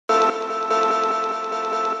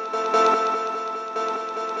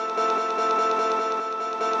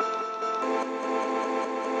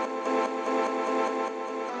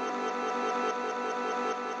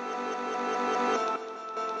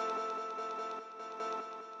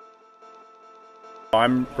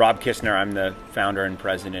I'm Rob Kissner. I'm the founder and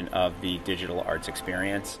president of the Digital Arts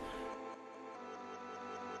Experience.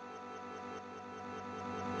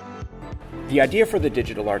 The idea for the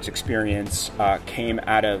Digital Arts Experience came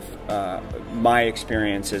out of my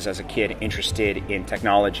experiences as a kid interested in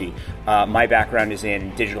technology. My background is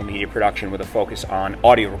in digital media production with a focus on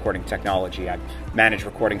audio recording technology. I managed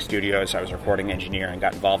recording studios, I was a recording engineer, and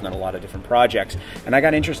got involved in a lot of different projects. And I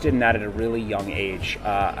got interested in that at a really young age.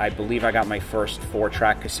 I believe I got my first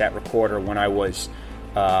 4-track cassette recorder when I was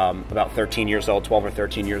about 13 years old, 12 or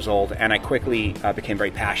 13 years old, and I quickly became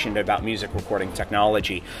very passionate about music recording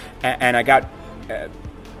technology, and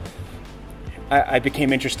I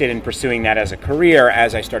became interested in pursuing that as a career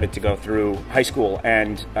as I started to go through high school.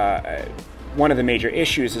 And one of the major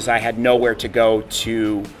issues is I had nowhere to go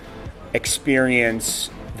to experience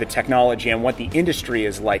the technology and what the industry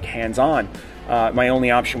is like hands-on. My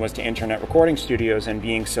only option was to intern at recording studios, and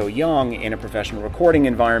being so young in a professional recording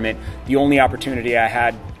environment, the only opportunity I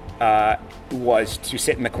had was to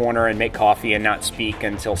sit in the corner and make coffee and not speak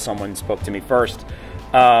until someone spoke to me first.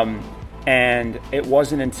 And it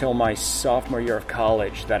wasn't until my sophomore year of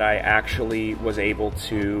college that I actually was able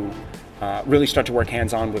to really start to work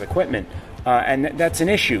hands-on with equipment. And that's an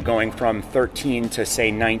issue, going from 13 to, say,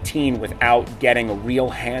 19 without getting a real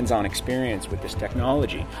hands-on experience with this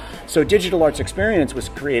technology. So Digital Arts Experience was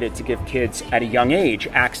created to give kids at a young age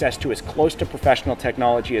access to as close to professional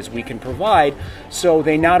technology as we can provide, so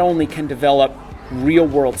they not only can develop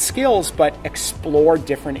real-world skills, but explore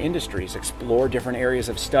different industries, explore different areas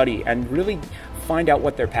of study, and really find out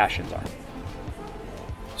what their passions are.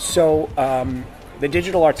 So the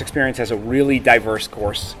Digital Arts Experience has a really diverse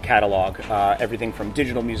course catalog, everything from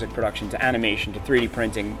digital music production to animation to 3D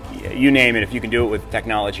printing, you name it. If you can do it with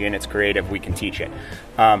technology and it's creative, we can teach it.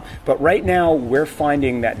 But right now we're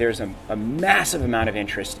finding that there's a massive amount of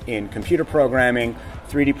interest in computer programming,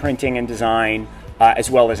 3D printing and design,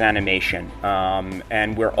 as well as animation.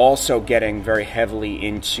 And we're also getting very heavily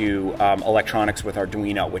into electronics with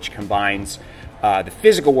Arduino, which combines the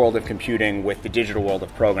physical world of computing with the digital world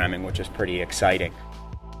of programming, which is pretty exciting.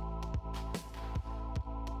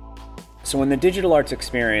 So when the Digital Arts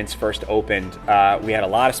Experience first opened, we had a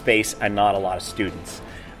lot of space and not a lot of students.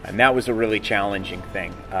 And that was a really challenging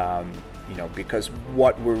thing, because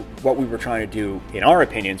what we were trying to do, in our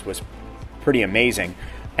opinions, was pretty amazing.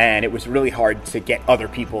 And it was really hard to get other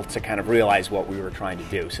people to kind of realize what we were trying to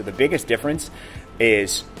do. So the biggest difference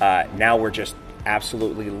is now we're just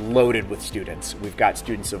absolutely loaded with students. We've got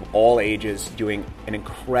students of all ages doing an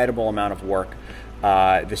incredible amount of work.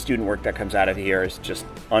 The student work that comes out of here is just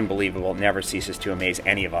unbelievable. It never ceases to amaze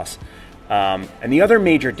any of us. And the other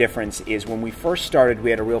major difference is when we first started, we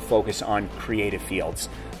had a real focus on creative fields,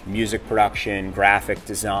 music production, graphic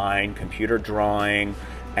design, computer drawing,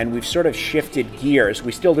 and we've sort of shifted gears.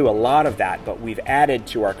 We still do a lot of that, but we've added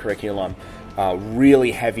to our curriculum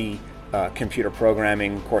really heavy computer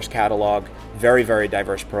programming course catalog, very, very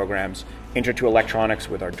diverse programs, Intro to Electronics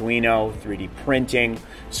with Arduino, 3D printing.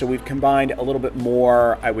 So we've combined a little bit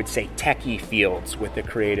more, I would say, techie fields with the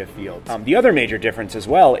creative fields. The other major difference as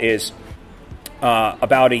well is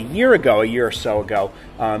about a year or so ago,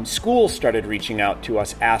 schools started reaching out to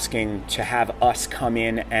us asking to have us come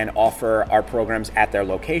in and offer our programs at their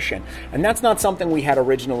location. And that's not something we had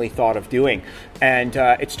originally thought of doing. And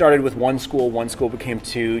it started with one school became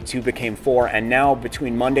two became 4, and now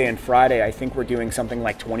between Monday and Friday, I think we're doing something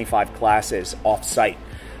like 25 classes off-site.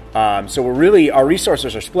 So our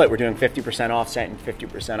resources are split. We're doing 50% off-site and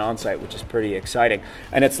 50% on-site, which is pretty exciting.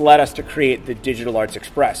 And it's led us to create the Digital Arts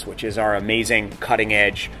Express, which is our amazing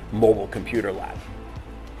cutting-edge mobile computer lab.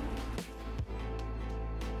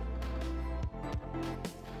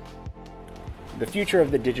 The future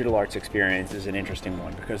of the Digital Arts Experience is an interesting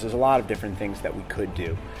one because there's a lot of different things that we could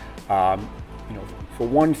do. For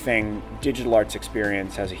one thing, Digital Arts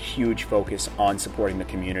Experience has a huge focus on supporting the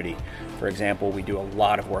community. For example, we do a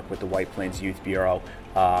lot of work with the White Plains Youth Bureau.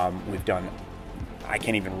 We've done, I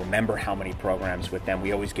can't even remember how many programs with them.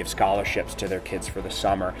 We always give scholarships to their kids for the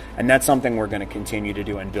summer, and that's something we're going to continue to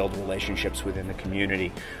do and build relationships within the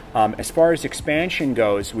community. As far as expansion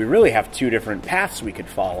goes, we really have 2 different paths we could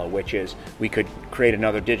follow, which is we could create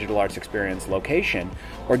another Digital Arts Experience location,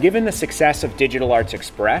 or given the success of Digital Arts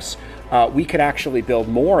Express, we could actually build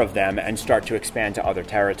more of them and start to expand to other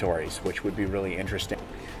territories, which would be really interesting.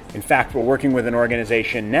 In fact, we're working with an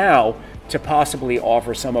organization now to possibly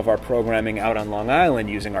offer some of our programming out on Long Island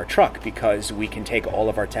using our truck, because we can take all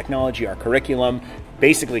of our technology, our curriculum,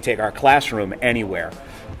 basically take our classroom anywhere.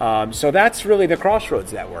 So that's really the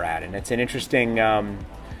crossroads that we're at, and it's an interesting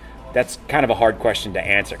That's kind of a hard question to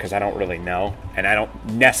answer because I don't really know, and I don't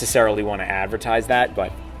necessarily want to advertise that.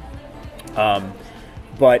 But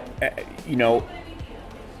you know,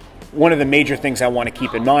 one of the major things I want to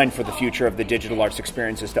keep in mind for the future of the digital arts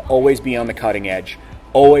experience is to always be on the cutting edge,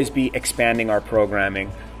 always be expanding our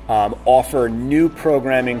programming, offer new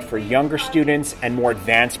programming for younger students and more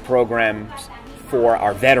advanced programs for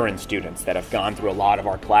our veteran students that have gone through a lot of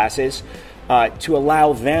our classes, to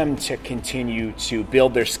allow them to continue to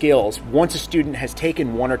build their skills. Once a student has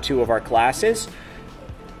taken one or two of our classes,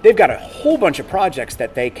 they've got a whole bunch of projects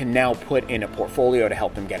that they can now put in a portfolio to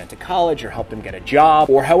help them get into college or help them get a job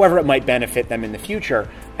or however it might benefit them in the future.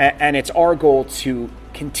 And it's our goal to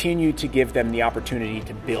continue to give them the opportunity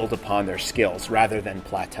to build upon their skills rather than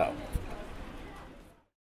plateau.